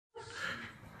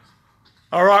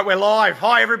All right, we're live.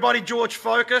 Hi, everybody. George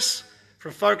Fokas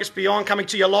from Focus Beyond coming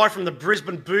to you live from the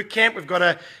Brisbane Bootcamp. We've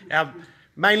got our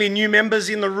mainly new members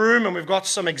in the room, and we've got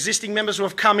some existing members who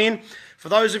have come in. For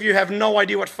those of you who have no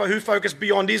idea who Focus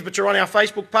Beyond is, but you're on our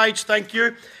Facebook page, thank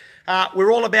you.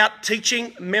 We're all about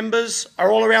teaching members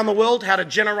all around the world how to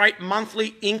generate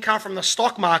monthly income from the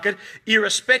stock market,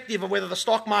 irrespective of whether the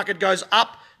stock market goes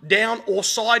up, down, or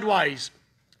sideways.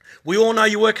 We all know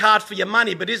you work hard for your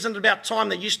money, but isn't it about time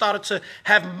that you started to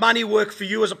have money work for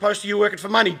you as opposed to you working for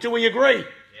money? Do we agree?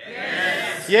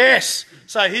 Yes. Yes.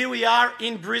 So here we are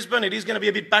in Brisbane. It is going to be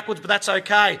a bit backwards, but that's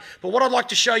okay. But what I'd like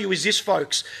to show you is this,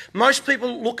 folks. Most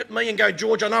people look at me and go,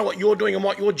 George, I know what you're doing and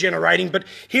what you're generating, but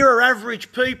here are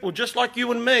average people, just like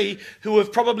you and me, who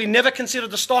have probably never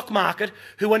considered the stock market,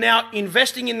 who are now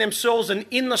investing in themselves and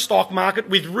in the stock market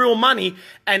with real money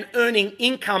and earning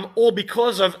income all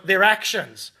because of their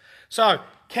actions. So,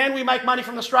 can we make money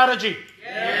from the strategy?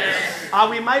 Yes. Are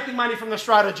we making money from the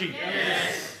strategy?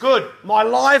 Yes. Good. My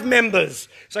live members.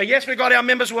 So yes, we've got our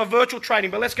members who are virtual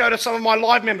trading, but let's go to some of my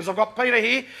live members. I've got Peter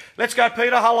here. Let's go,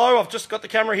 Peter. Hello. I've just got the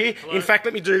camera here. Hello. In fact,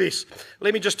 let me do this.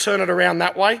 Let me just turn it around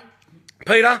that way.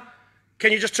 Peter,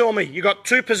 can you just tell me, you got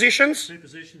two positions? Two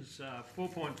positions,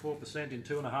 4.4% in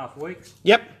 2.5 weeks.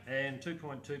 Yep. And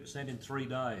 2.2% in 3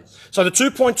 days. So the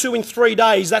 2.2 in 3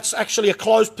 days, that's actually a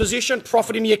closed position,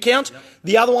 profit in the account. Yep.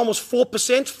 The other one was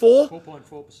 4% for?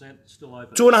 4.4% still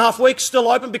open. 2.5 weeks still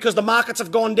open because the markets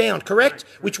have gone down, correct?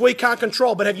 Which we can't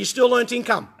control, but have you still earned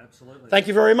income? Absolutely. Thank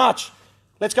you very much.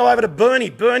 Let's go over to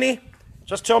Bernie. Bernie,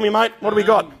 just tell me, mate, what do we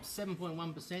got?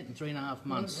 7.1% in 3.5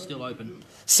 months, still open.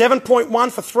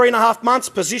 7.1 for 3.5 months.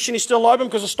 Position is still open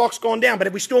because the stock's gone down, but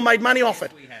have we still made money off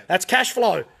it? That's cash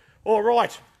flow. All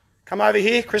right. Come over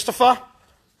here, Christopher.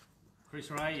 Chris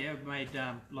Ray, yeah, we've made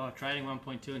live trading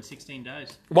 1.2 in 16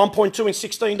 days. 1.2 in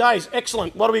 16 days.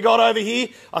 Excellent. What do we got over here?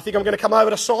 I think I'm going to come over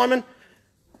to Simon.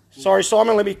 Sorry,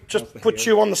 Simon, let me just put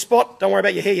you on the spot. Don't worry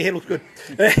about your hair. Your hair looks good.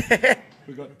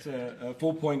 We've got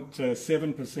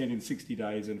 4.7% in 60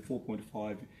 days and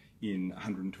 4.5% in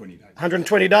 120 days.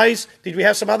 120 days. Did we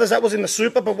have some others? That was in the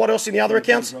super, but what else in the other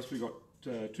accounts? We've got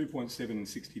 2.7 in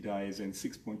 60 days and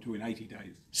 6.2 in 80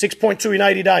 days. 6.2 in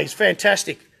 80 days.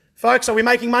 Fantastic. Folks, are we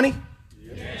making money?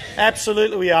 Yes.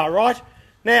 Absolutely we are, right?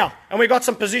 Now, and we've got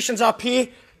some positions up here.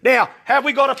 Now, have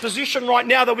we got a position right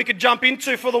now that we could jump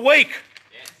into for the week?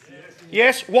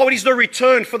 Yes. What is the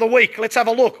return for the week? Let's have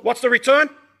a look. What's the return?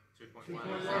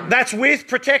 2.1. That's with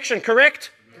protection,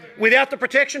 correct? Without the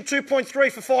protection,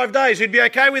 2.3 for 5 days. You'd be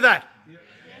okay with that?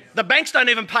 The banks don't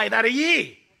even pay that a year.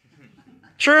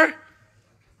 True?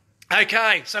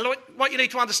 Okay, so look, what you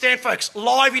need to understand, folks,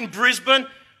 live in Brisbane,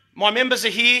 my members are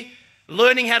here,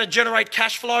 learning how to generate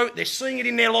cash flow. They're seeing it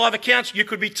in their live accounts. You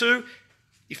could be too,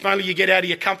 if only you get out of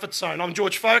your comfort zone. I'm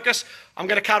George Fokas. I'm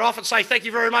going to cut off and say thank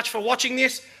you very much for watching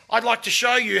this. I'd like to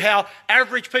show you how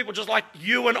average people just like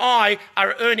you and I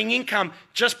are earning income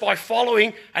just by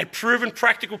following a proven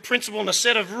practical principle and a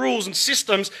set of rules and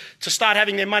systems to start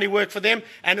having their money work for them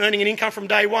and earning an income from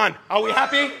day one. Are we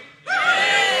happy?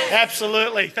 Yes.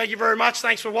 Absolutely. Thank you very much.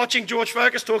 Thanks for watching. George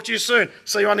Fokas. Talk to you soon.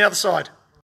 See you on the other side.